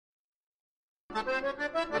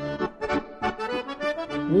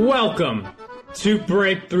Welcome to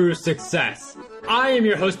Breakthrough Success. I am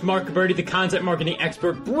your host, Marc Guberti, the content marketing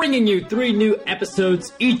expert, bringing you 3 new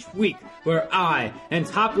episodes each week where I and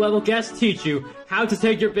top-level guests teach you how to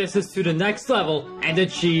take your business to the next level and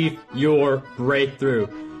achieve your breakthrough.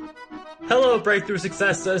 Hello, Breakthrough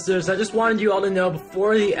Success Sisters. I just wanted you all to know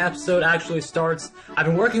before the episode actually starts, I've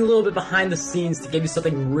been working a little bit behind the scenes to give you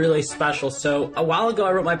something really special. So a while ago,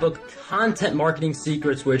 I wrote my book, Content Marketing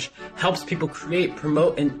Secrets, which helps people create,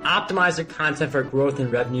 promote, and optimize their content for growth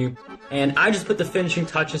and revenue. And I just put the finishing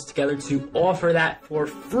touches together to offer that for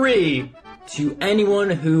free to anyone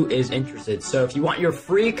who is interested. So if you want your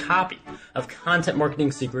free copy of Content Marketing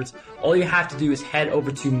Secrets, all you have to do is head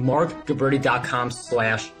over to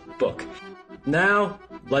marcguberti.com/book. Now,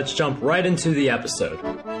 let's jump right into the episode.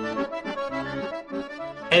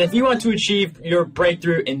 And if you want to achieve your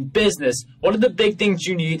breakthrough in business, one of the big things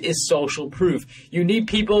you need is social proof. You need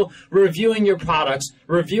people reviewing your products,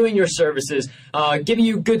 reviewing your services, giving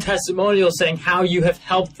you good testimonials saying how you have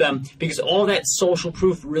helped them, because all that social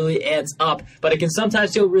proof really adds up. But it can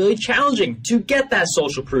sometimes feel really challenging to get that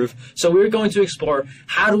social proof. So we're going to explore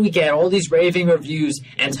how do we get all these raving reviews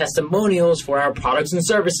and testimonials for our products and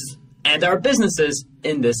services and our businesses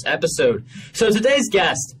in this episode. So today's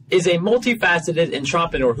guest is a multifaceted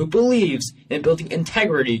entrepreneur who believes in building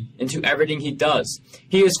integrity into everything he does.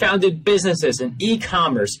 He has founded businesses in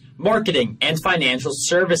e-commerce, marketing, and financial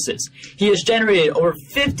services. He has generated over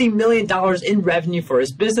 $50 million in revenue for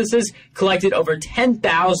his businesses, collected over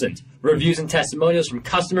 10,000 reviews and testimonials from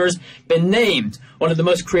customers, been named one of the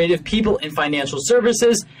most creative people in financial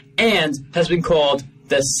services, and has been called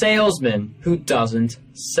the Salesman Who Doesn't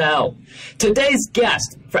Sell. Today's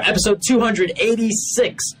guest for episode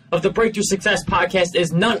 286 of the Breakthrough Success Podcast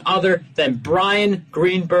is none other than Brian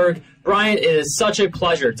Greenberg. Brian, it is such a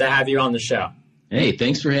pleasure to have you on the show. Hey,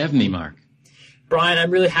 thanks for having me, Marc. Brian,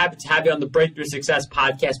 I'm really happy to have you on the Breakthrough Success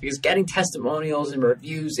Podcast because getting testimonials and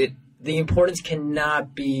reviews, the importance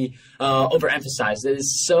cannot be overemphasized. It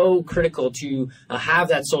is so critical to have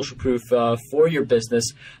that social proof for your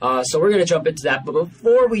business. So we're going to jump into that. But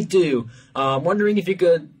before we do, I'm wondering if you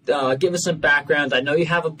could give us some background. I know you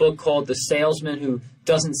have a book called The Salesman Who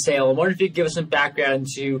Doesn't Sell. I wonder if you could give us some background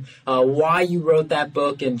to why you wrote that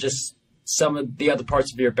book and just some of the other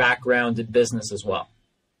parts of your background in business as well.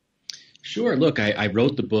 Sure. Look, I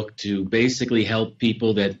wrote the book to basically help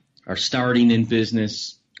people that are starting in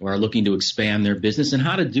business or are looking to expand their business and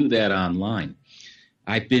how to do that online.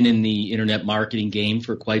 I've been in the internet marketing game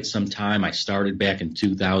for quite some time. I started back in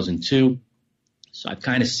 2002, so I've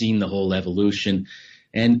kind of seen the whole evolution.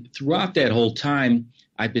 And throughout that whole time,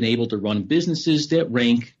 I've been able to run businesses that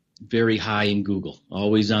rank very high in Google,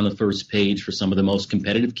 always on the first page for some of the most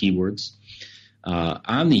competitive keywords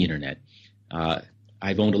on the internet.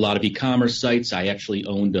 I've owned a lot of e-commerce sites. I actually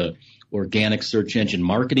owned an organic search engine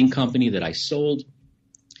marketing company that I sold.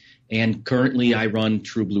 And currently I run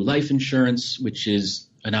True Blue Life Insurance, which is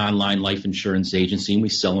an online life insurance agency, and we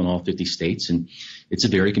sell in all 50 states, and it's a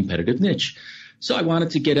very competitive niche. So I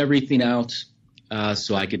wanted to get everything out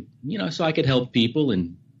so I could help people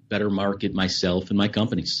and better market myself and my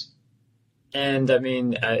companies. And I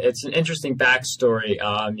mean, it's an interesting backstory.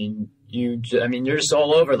 You're just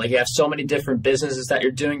all over. Like, you have so many different businesses that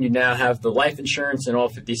you're doing. You now have the life insurance in all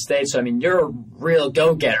 50 states. So, I mean, you're a real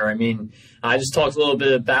go-getter. I mean, I just talked a little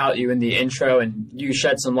bit about you in the intro, and you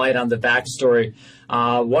shed some light on the backstory.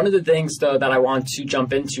 One of the things, though, that I want to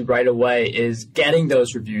jump into right away is getting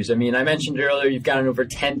those reviews. I mean, I mentioned earlier you've gotten over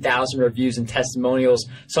 10,000 reviews and testimonials.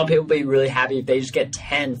 Some people will be really happy if they just get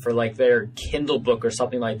 10 for, like, their Kindle book or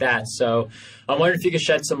something like that. So I wonder if you could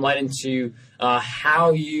shed some light into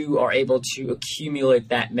how you are able to accumulate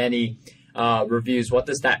that many reviews. What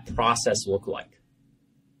does that process look like?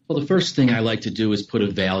 Well, the first thing I like to do is put a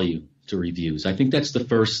value to reviews. I think that's the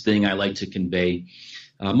first thing I like to convey.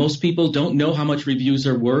 Most people don't know how much reviews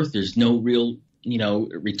are worth. There's no real,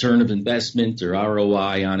 return of investment or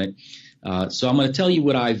ROI on it. So I'm going to tell you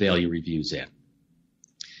what I value reviews at.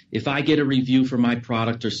 If I get a review for my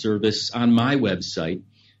product or service on my website,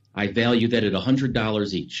 I value that at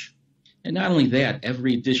 $100 each. And not only that,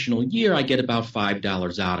 every additional year I get about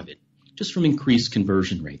 $5 out of it, just from increased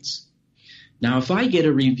conversion rates. Now, if I get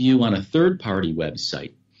a review on a third-party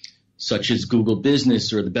website, such as Google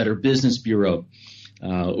Business or the Better Business Bureau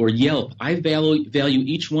or Yelp, I value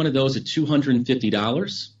each one of those at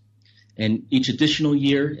 $250 and each additional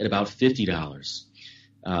year at about $50.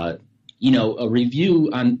 A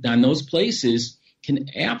review on those places can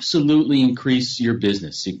absolutely increase your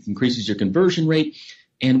business. It increases your conversion rate.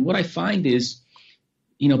 And what I find is,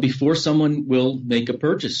 before someone will make a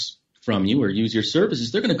purchase from you or use your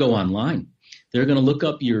services, they're going to go online. They're going to look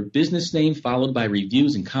up your business name followed by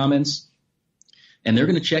reviews and comments, and they're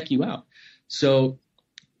going to check you out. So,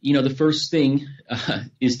 the first thing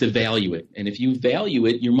is to value it. And if you value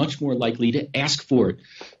it, you're much more likely to ask for it,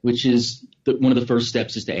 which is one of the first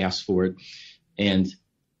steps is to ask for it. And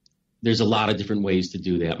there's a lot of different ways to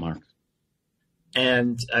do that, Mark.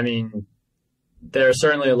 And, there are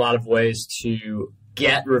certainly a lot of ways to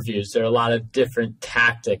get reviews. There are a lot of different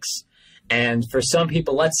tactics. And for some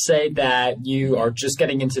people, let's say that you are just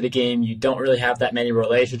getting into the game, you don't really have that many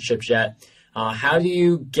relationships yet. How do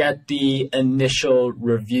you get the initial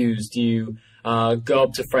reviews? Do you go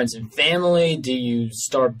up to friends and family? Do you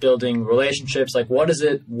start building relationships? Like, what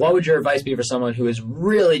would your advice be for someone who is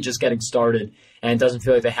really just getting started and doesn't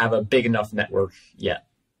feel like they have a big enough network yet?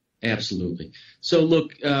 Absolutely. So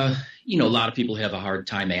look, a lot of people have a hard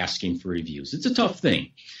time asking for reviews. It's a tough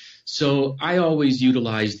thing. So I always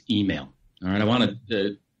utilized email. All right. I want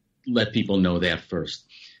to let people know that first.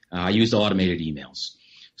 I used automated emails.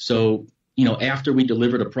 So, after we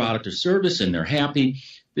delivered a product or service and they're happy,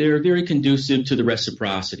 they're very conducive to the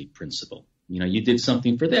reciprocity principle. You did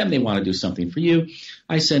something for them. They want to do something for you.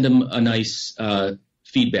 I send them a nice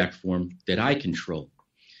feedback form that I control.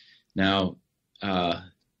 Now,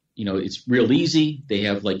 it's real easy. They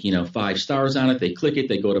have 5 stars on it. They click it.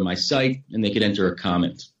 They go to my site and they can enter a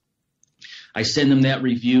comment. I send them that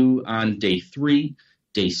review on day 3,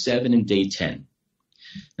 day 7, and day 10.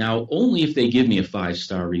 Now, only if they give me a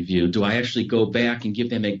 5-star review do I actually go back and give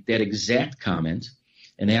them that exact comment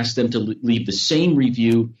and ask them to leave the same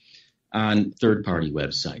review on third-party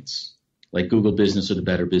websites like Google Business or the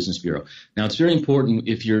Better Business Bureau. Now, it's very important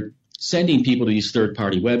if you're sending people to these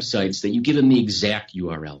third-party websites that you give them the exact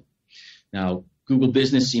URL. Now, Google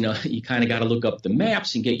Business, you kind of got to look up the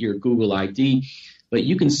maps and get your Google ID, but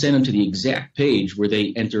you can send them to the exact page where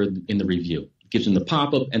they enter in the review. It gives them the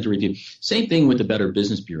pop-up, enter review. Same thing with the Better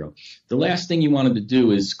Business Bureau. The last thing you want them to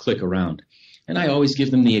do is click around. And I always give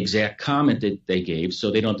them the exact comment that they gave so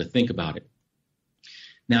they don't have to think about it.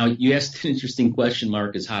 Now, you asked an interesting question,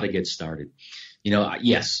 Mark, is how to get started.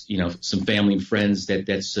 Yes, some family and friends,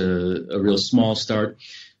 that's a real small start.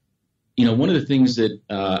 One of the things that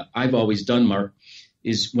I've always done, Mark,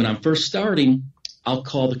 is when I'm first starting, I'll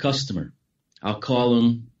call the customer. I'll call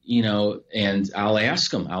them, and I'll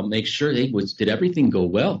ask them. I'll make sure did everything go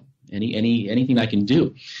well? Anything I can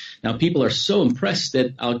do. Now, people are so impressed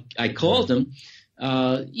that I called them.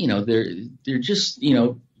 They're just,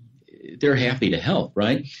 they're happy to help,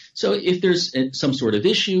 right? So if there's some sort of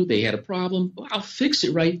issue, they had a problem, I'll fix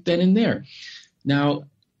it right then and there. Now,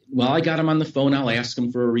 while I got them on the phone, I'll ask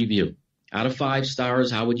them for a review. Out of 5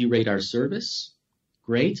 stars, how would you rate our service?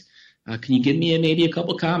 Great. Can you give me maybe a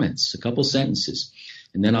couple comments, a couple sentences?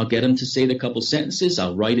 And then I'll get them to say the couple sentences.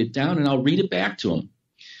 I'll write it down and I'll read it back to them.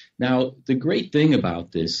 Now, the great thing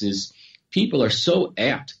about this is people are so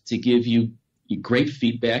apt to give you great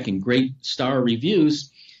feedback and great star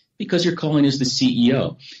reviews because you're calling as the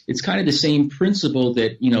CEO. It's kind of the same principle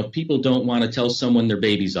that, people don't want to tell someone their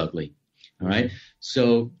baby's ugly. All right.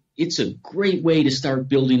 So it's a great way to start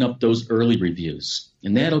building up those early reviews,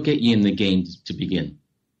 and that'll get you in the game to begin.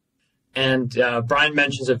 And Brian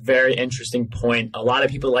mentions a very interesting point. A lot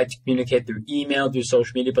of people like to communicate through email, through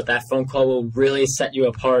social media, but that phone call will really set you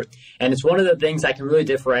apart. And it's one of the things that can really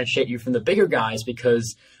differentiate you from the bigger guys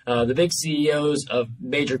because the big CEOs of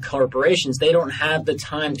major corporations, they don't have the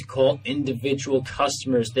time to call individual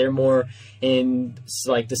customers. They're more in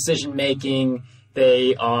decision making.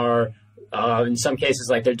 They are in some cases,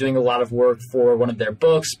 they're doing a lot of work for one of their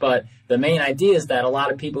books, but the main idea is that a lot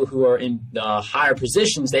of people who are in higher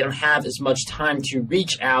positions, they don't have as much time to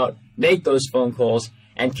reach out, make those phone calls,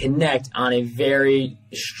 and connect on a very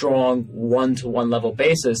strong one-to-one level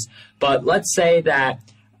basis. But let's say that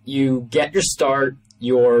you get your start,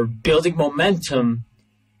 you're building momentum,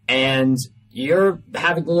 and you're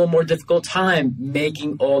having a little more difficult time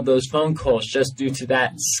making all those phone calls just due to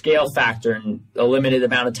that scale factor and a limited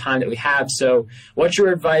amount of time that we have. So what's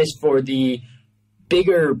your advice for the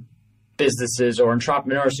bigger businesses or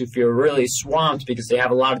entrepreneurs who feel really swamped because they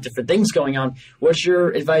have a lot of different things going on? What's your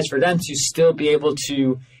advice for them to still be able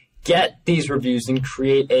to get these reviews and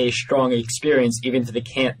create a strong experience even if they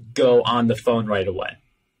can't go on the phone right away?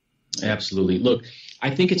 Absolutely. Look,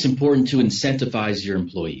 I think it's important to incentivize your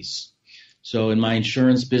employees. So in my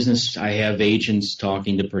insurance business, I have agents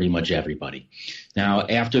talking to pretty much everybody. Now,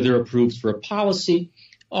 after they're approved for a policy,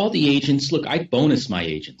 all the agents, look, I bonus my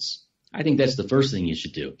agents. I think that's the first thing you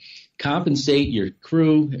should do. Compensate your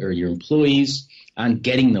crew or your employees on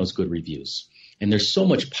getting those good reviews. And there's so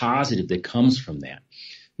much positive that comes from that.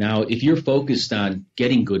 Now, if you're focused on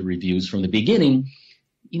getting good reviews from the beginning,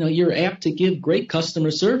 you're apt to give great customer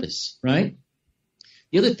service, right?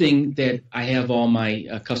 The other thing that I have all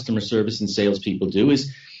my customer service and salespeople do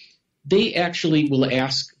is they actually will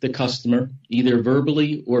ask the customer either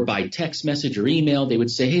verbally or by text message or email. They would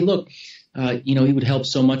say, hey, look, it would help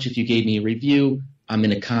so much if you gave me a review. I'm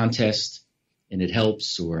in a contest and it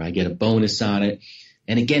helps, or I get a bonus on it.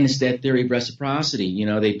 And again, it's that theory of reciprocity.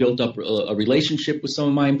 They built up a relationship with some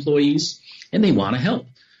of my employees and they want to help.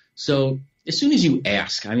 So as soon as you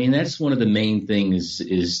ask, that's one of the main things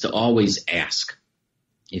is to always ask.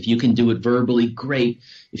 If you can do it verbally, great.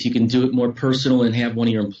 If you can do it more personal and have one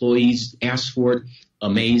of your employees ask for it,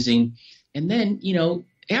 amazing. And then,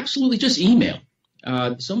 absolutely just email.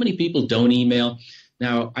 So many people don't email.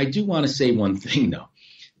 Now, I do want to say one thing, though.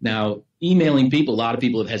 Now, emailing people, a lot of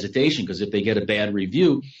people have hesitation because if they get a bad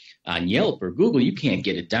review on Yelp or Google, you can't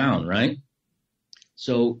get it down, right?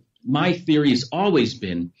 So my theory has always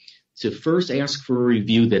been to first ask for a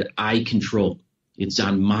review that I control. It's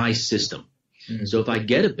on my system. Mm-hmm. So if I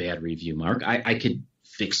get a bad review, Mark, I could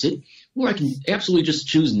fix it, or I can absolutely just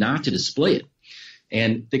choose not to display it.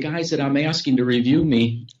 And the guys that I'm asking to review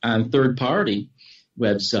me on third-party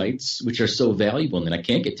websites, which are so valuable and that I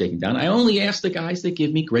can't get taken down, I only ask the guys that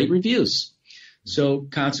give me great reviews. So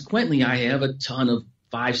consequently, I have a ton of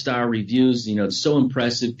 5-star reviews. It's so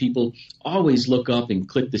impressive. People always look up and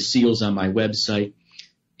click the seals on my website.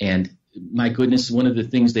 And my goodness, one of the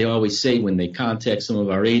things they always say when they contact some of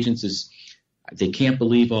our agents is they can't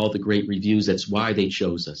believe all the great reviews. That's why they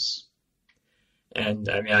chose us. And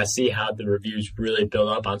I see how the reviews really build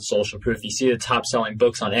up on social proof. You see the top selling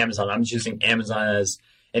books on Amazon. I'm just using Amazon as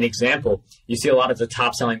an example. You see a lot of the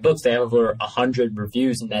top selling books, they have over 100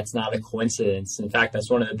 reviews, and that's not a coincidence. In fact, that's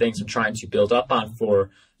one of the things I'm trying to build up on for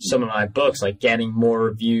some of my books, like getting more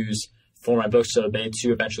reviews for my books so they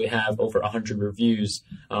too eventually have over 100 reviews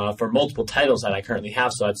for multiple titles that I currently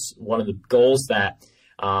have. So that's one of the goals that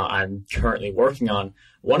I'm currently working on.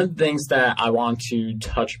 One of the things that I want to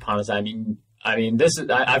touch upon is,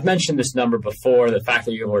 I've mentioned this number before, the fact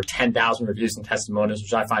that you have over 10,000 reviews and testimonials,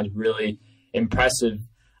 which I find really impressive.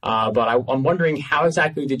 But I'm wondering, how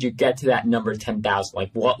exactly did you get to that number 10,000?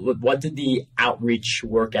 Like, what did the outreach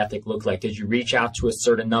work ethic look like? Did you reach out to a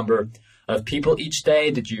certain number of people each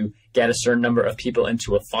day? Did you get a certain number of people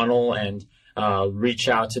into a funnel and reach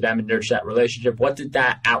out to them and nurture that relationship? What did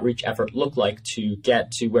that outreach effort look like to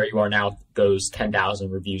get to where you are now, those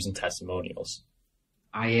 10,000 reviews and testimonials?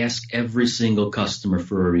 I ask every single customer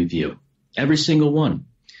for a review, every single one.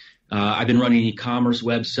 I've been running e-commerce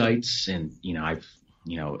websites, and I've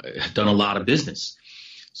done a lot of business.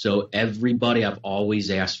 So everybody, I've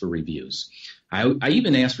always asked for reviews. I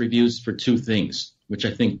even ask reviews for two things, which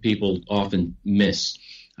I think people often miss.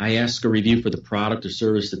 I ask a review for the product or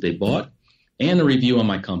service that they bought, and a review on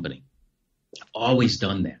my company. I've always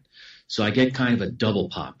done that. So I get kind of a double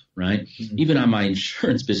pop, right? Mm-hmm. Even on my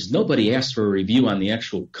insurance business, nobody asks for a review on the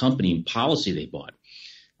actual company and policy they bought.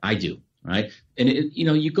 I do, right? And,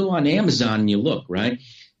 you go on Amazon and you look, right?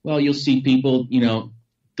 Well, you'll see people,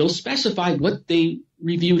 they'll specify what they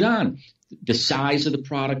reviewed on, the size of the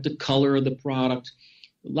product, the color of the product,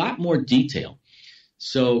 a lot more detail.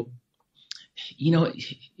 So,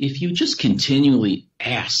 if you just continually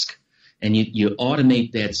ask and you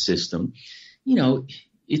automate that system,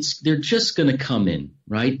 they're just going to come in,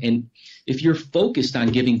 right? And if you're focused on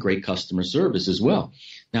giving great customer service as well.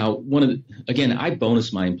 Now, I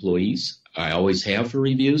bonus my employees. I always have for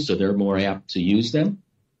reviews, so they're more apt to use them.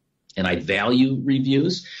 And I value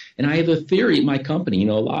reviews. And I have a theory at my company.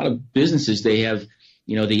 A lot of businesses, they have,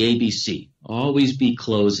 the ABC, always be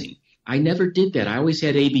closing. I never did that. I always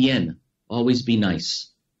had ABN, always be nice.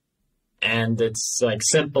 And it's like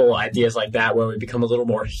simple ideas like that where we become a little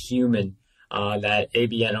more human. That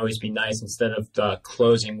ABN, always be nice, instead of the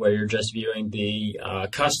closing where you're just viewing the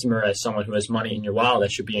customer as someone who has money in your wallet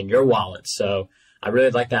that should be in your wallet. So I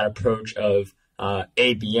really like that approach of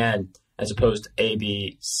ABN as opposed to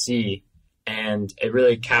ABC. And it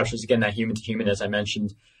really captures, again, that human to human, as I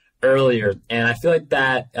mentioned earlier. And I feel like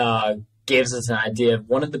that gives us an idea of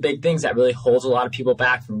one of the big things that really holds a lot of people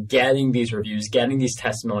back from getting these reviews, getting these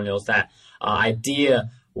testimonials, that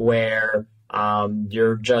idea where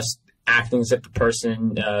you're just acting as if the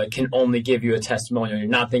person can only give you a testimonial. You're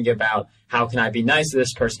not thinking about, how can I be nice to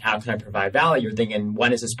this person? How can I provide value? You're thinking,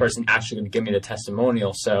 when is this person actually going to give me the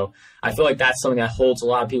testimonial? So I feel like that's something that holds a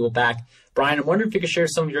lot of people back. Brian, I'm wondering if you could share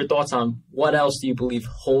some of your thoughts on what else do you believe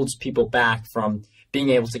holds people back from being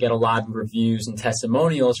able to get a lot of reviews and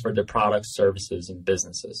testimonials for their products, services, and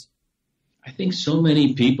businesses. I think so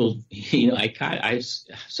many people,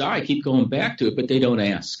 sorry, I keep going back to it, but they don't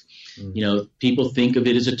ask. People think of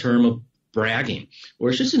it as a term of bragging, or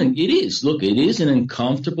it's just it is an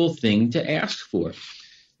uncomfortable thing to ask for.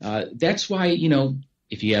 That's why,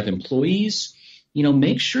 if you have employees,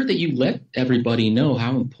 make sure that you let everybody know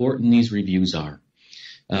how important these reviews are.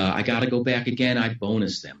 I got to go back again. I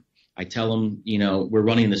bonus them. I tell them, we're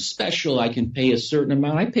running the special. I can pay a certain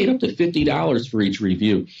amount. I paid up to $50 for each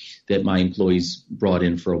review that my employees brought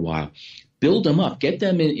in for a while. Build them up. Get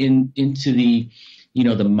them into the,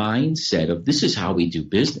 the mindset of this is how we do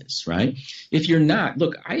business, right? If you're not,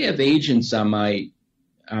 look, I have agents on my,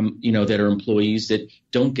 that are employees that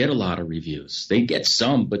don't get a lot of reviews. They get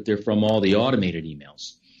some, but they're from all the automated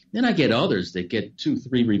emails. Then I get others that get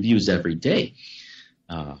 2-3 reviews every day.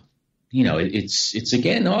 It's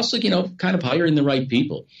again also, kind of hiring the right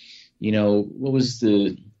people. What was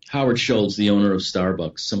Howard Schultz, the owner of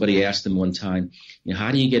Starbucks? Somebody asked him one time,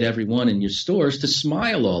 how do you get everyone in your stores to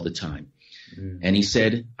smile all the time? And he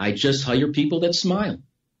said, I just hire people that smile,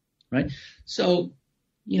 right? So,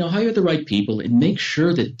 hire the right people and make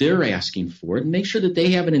sure that they're asking for it and make sure that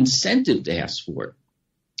they have an incentive to ask for it.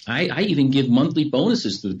 I even give monthly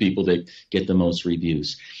bonuses to the people that get the most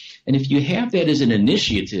reviews. And if you have that as an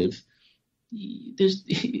initiative,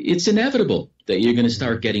 it's inevitable that you're going to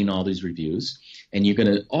start getting all these reviews and you're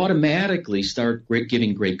going to automatically start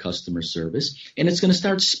giving great customer service. And it's going to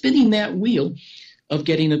start spinning that wheel of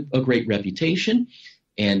getting a great reputation.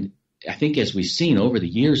 And I think as we've seen over the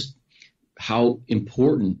years, how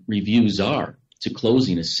important reviews are to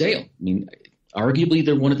closing a sale. I mean, arguably,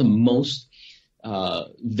 they're one of the most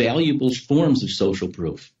valuable forms of social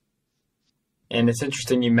proof. And it's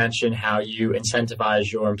interesting you mentioned how you incentivize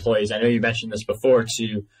your employees. I know you mentioned this before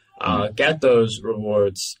to get those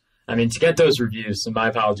rewards. To get those reviews, and my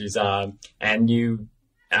apologies. And you,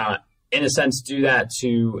 in a sense, do that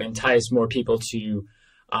to entice more people to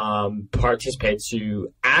participate,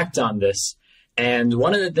 to act on this. And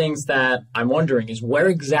one of the things that I'm wondering is where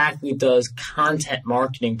exactly does content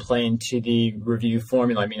marketing play into the review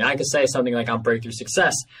formula? I could say something like on Breakthrough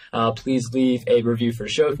Success, please leave a review for the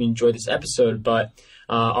show if you enjoyed this episode. But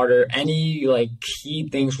are there any key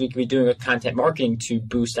things we could be doing with content marketing to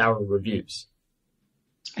boost our reviews?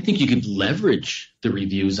 I think you could leverage the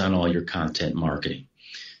reviews on all your content marketing.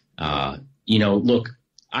 Look,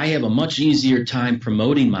 I have a much easier time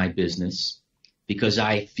promoting my business because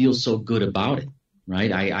I feel so good about it,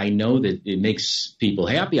 right? I know that it makes people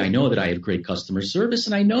happy. I know that I have great customer service,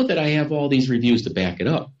 and I know that I have all these reviews to back it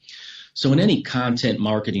up. So in any content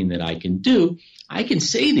marketing that I can do, I can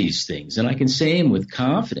say these things, and I can say them with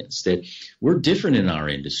confidence that we're different in our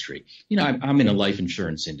industry. I'm in a life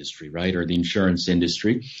insurance industry, right, or the insurance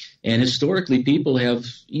industry, and historically people have,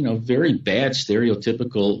 very bad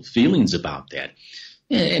stereotypical feelings about that,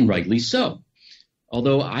 and rightly so.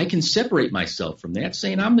 Although I can separate myself from that,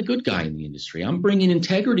 saying I'm the good guy in the industry. I'm bringing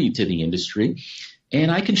integrity to the industry, and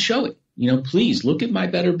I can show it. Please look at my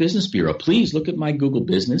Better Business Bureau. Please look at my Google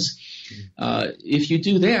Business. If you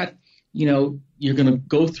do that, you're going to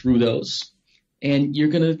go through those, and you're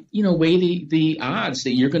going to, weigh the odds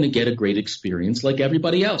that you're going to get a great experience like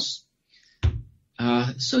everybody else.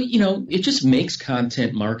 So it just makes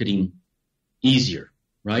content marketing easier,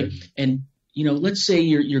 right? And let's say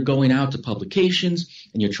you're going out to publications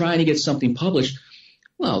and you're trying to get something published.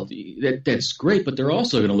 Well, that's great, but they're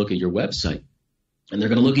also going to look at your website and they're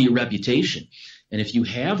going to look at your reputation. And if you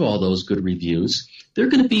have all those good reviews, they're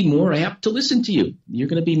going to be more apt to listen to you. You're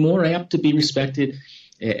going to be more apt to be respected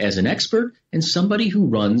as an expert and somebody who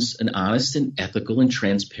runs an honest and ethical and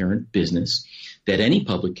transparent business that any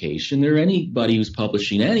publication or anybody who's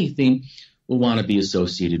publishing anything will want to be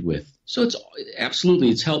associated with. So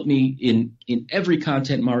it's helped me in every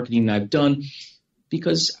content marketing I've done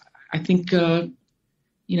because I think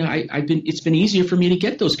it's been easier for me to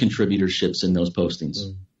get those contributorships and those postings.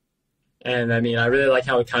 And I really like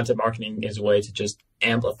how content marketing is a way to just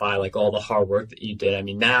amplify all the hard work that you did.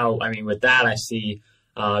 With that I see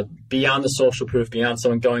beyond the social proof, beyond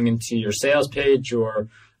someone going into your sales page or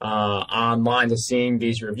online to seeing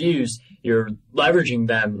these reviews, you're leveraging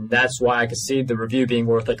them. That's why I could see the review being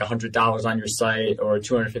worth $100 on your site or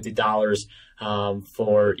 $250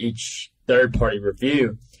 for each third-party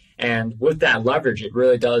review. And with that leverage, it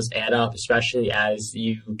really does add up, especially as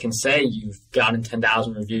you can say you've gotten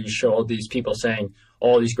 10,000 reviews, show all these people saying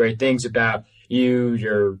all these great things about you,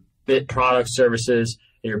 your products, services,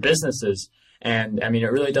 your businesses. And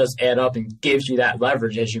it really does add up and gives you that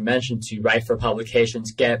leverage, as you mentioned, to write for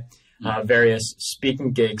publications, get various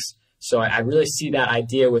speaking gigs. So I really see that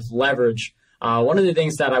idea with leverage. One of the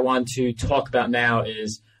things that I want to talk about now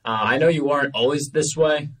is I know you weren't always this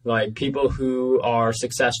way. Like, people who are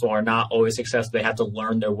successful are not always successful. They have to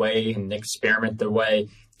learn their way and experiment their way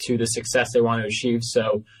to the success they want to achieve.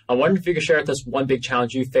 So I wonder if you could share with us one big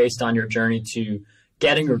challenge you faced on your journey to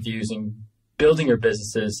getting reviews and building your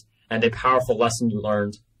businesses, and a powerful lesson you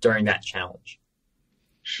learned during that challenge.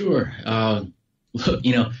 Sure. Look,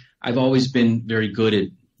 I've always been very good at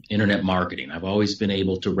internet marketing. I've always been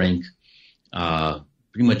able to rank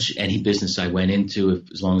pretty much any business I went into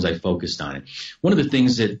as long as I focused on it. One of the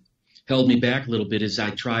things that held me back a little bit is I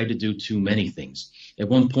tried to do too many things. At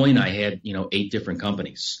one point, I had 8 different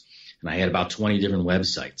companies, and I had about 20 different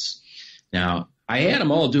websites. Now, I had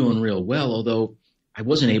them all doing real well, although I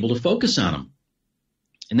wasn't able to focus on them.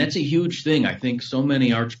 And that's a huge thing. I think so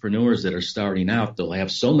many entrepreneurs that are starting out, they'll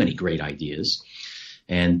have so many great ideas,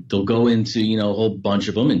 and they'll go into, a whole bunch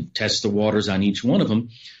of them and test the waters on each one of them.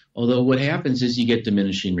 Although what happens is you get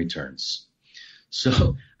diminishing returns.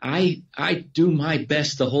 So I do my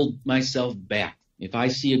best to hold myself back. If I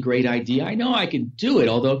see a great idea, I know I can do it,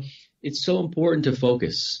 although it's so important to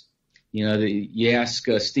focus. You ask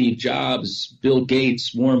Steve Jobs, Bill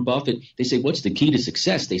Gates, Warren Buffett, they say, what's the key to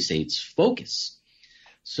success? They say it's focus.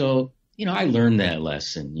 So, I learned that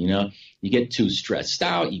lesson. You get too stressed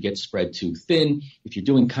out, you get spread too thin. If you're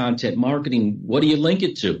doing content marketing, what do you link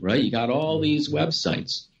it to, right? You got all these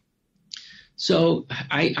websites. So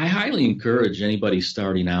I highly encourage anybody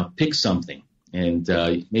starting out, pick something. And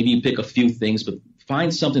maybe you pick a few things, but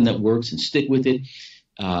find something that works and stick with it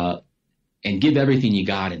and give everything you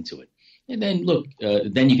got into it. And then, look,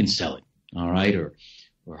 then you can sell it, all right, or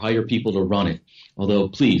hire people to run it. Although,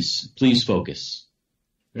 please focus.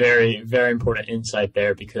 Very, very important insight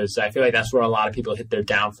there, because I feel like that's where a lot of people hit their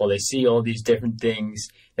downfall. They see all these different things.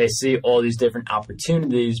 They see all these different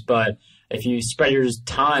opportunities, but if you spread your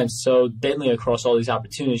time so thinly across all these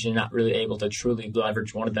opportunities, you're not really able to truly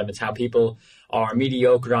leverage one of them. It's how people are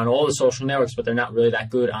mediocre on all the social networks, but they're not really that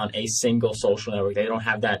good on a single social network. They don't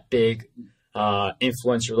have that big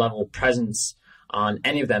influencer level presence on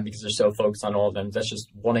any of them because they're so focused on all of them. That's just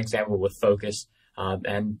one example with focus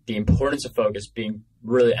and the importance of focus being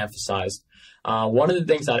really emphasized. One of the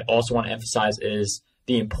things I also want to emphasize is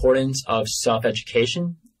the importance of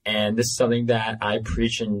self-education. And this is something that I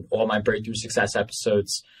preach in all my Breakthrough Success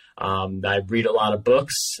episodes. I read a lot of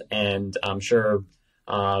books, and I'm sure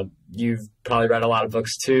you've probably read a lot of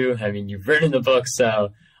books too. I mean, you've written the book, so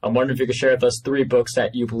I'm wondering if you could share with us 3 books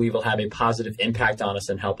that you believe will have a positive impact on us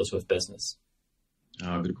and help us with business.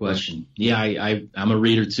 Oh, good question. Yeah, I'm a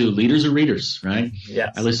reader too. Leaders are readers, right?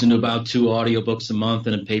 Yes. I listen to about 2 audiobooks a month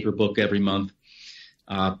and a paper book every month.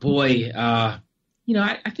 I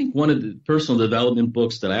think one of the personal development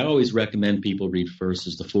books that I always recommend people read first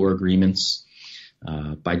is The 4 Agreements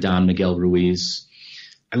by Don Miguel Ruiz.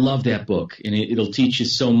 I love that book, and it'll teach you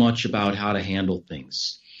so much about how to handle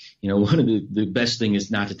things. One of the best thing is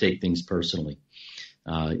not to take things personally.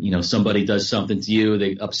 Somebody does something to you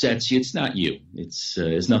that upsets you. It's not you.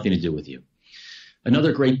 It's nothing to do with you.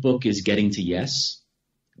 Another great book is Getting to Yes.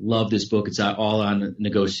 Love this book. It's all on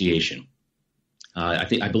negotiation.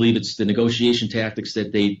 I believe it's the negotiation tactics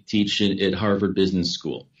that they teach at Harvard Business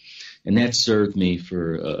School. And that served me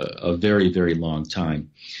for a very, very long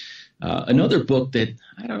time. Another book that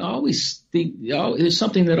I don't always think, there's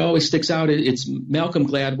something that always sticks out. It's Malcolm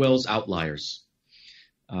Gladwell's Outliers.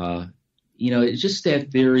 It's just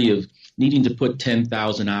that theory of needing to put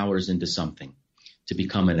 10,000 hours into something to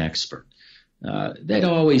become an expert. That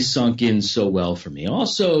always sunk in so well for me.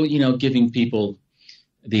 Also, giving people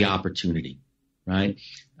the opportunity. Right.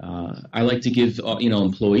 I like to give,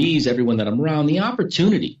 employees, everyone that I'm around, the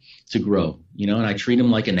opportunity to grow, and I treat them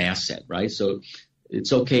like an asset. Right. So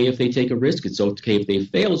it's okay if they take a risk. It's okay if they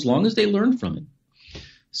fail as long as they learn from it.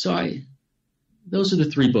 So those are the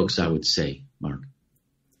 3 books I would say, Mark.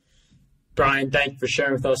 Brian, thank you for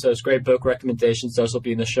sharing with us those great book recommendations. Those will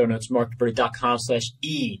be in the show notes,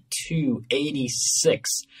 markguberti.com/E286.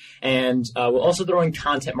 And we'll also throw in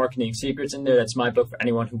Content Marketing Secrets in there. That's my book for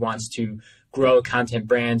anyone who wants to grow a content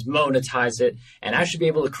brand, monetize it, and actually be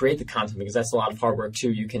able to create the content, because that's a lot of hard work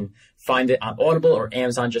too. You can find it on Audible or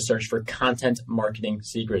Amazon. Just search for Content Marketing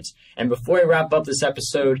Secrets. And before I wrap up this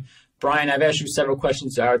episode, Brian, I've asked you several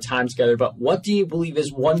questions to our time together, but what do you believe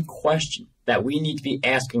is one question that we need to be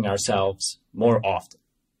asking ourselves more often?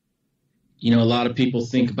 A lot of people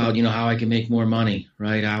think about, how I can make more money,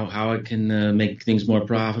 right? How I can make things more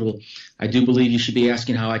profitable. I do believe you should be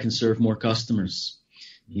asking how I can serve more customers.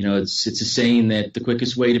 It's a saying that the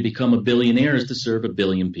quickest way to become a billionaire is to serve 1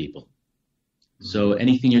 billion people. So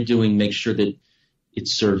anything you're doing, make sure that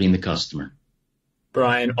it's serving the customer.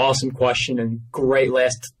 Brian, awesome question and great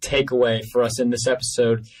last takeaway for us in this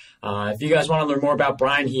episode. If you guys want to learn more about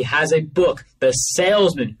Brian, he has a book, The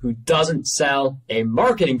Salesman Who Doesn't Sell, a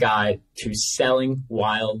marketing guide to selling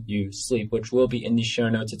while you sleep, which will be in the show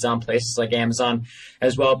notes. It's on places like Amazon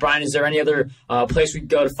as well. Brian, is there any other place we can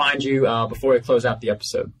go to find you before we close out the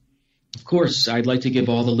episode? Of course, I'd like to give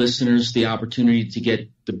all the listeners the opportunity to get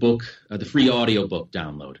the book, the free audiobook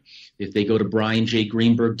download. If they go to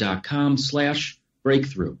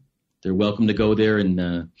brianjgreenberg.com/breakthrough, they're welcome to go there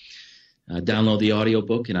and download the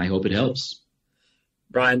audiobook, and I hope it helps.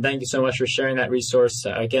 Brian, thank you so much for sharing that resource.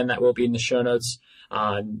 Again, that will be in the show notes.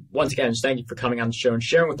 Once again, just thank you for coming on the show and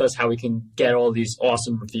sharing with us how we can get all these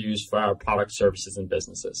awesome reviews for our products, services, and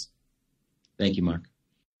businesses. Thank you, Marc.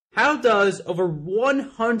 How does over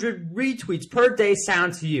 100 retweets per day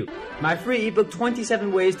sound to you? My free ebook,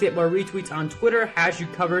 27 Ways to Get More Retweets on Twitter, has you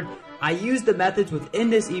covered. I use the methods within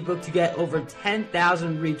this ebook to get over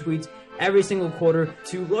 10,000 retweets every single quarter.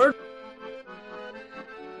 To learn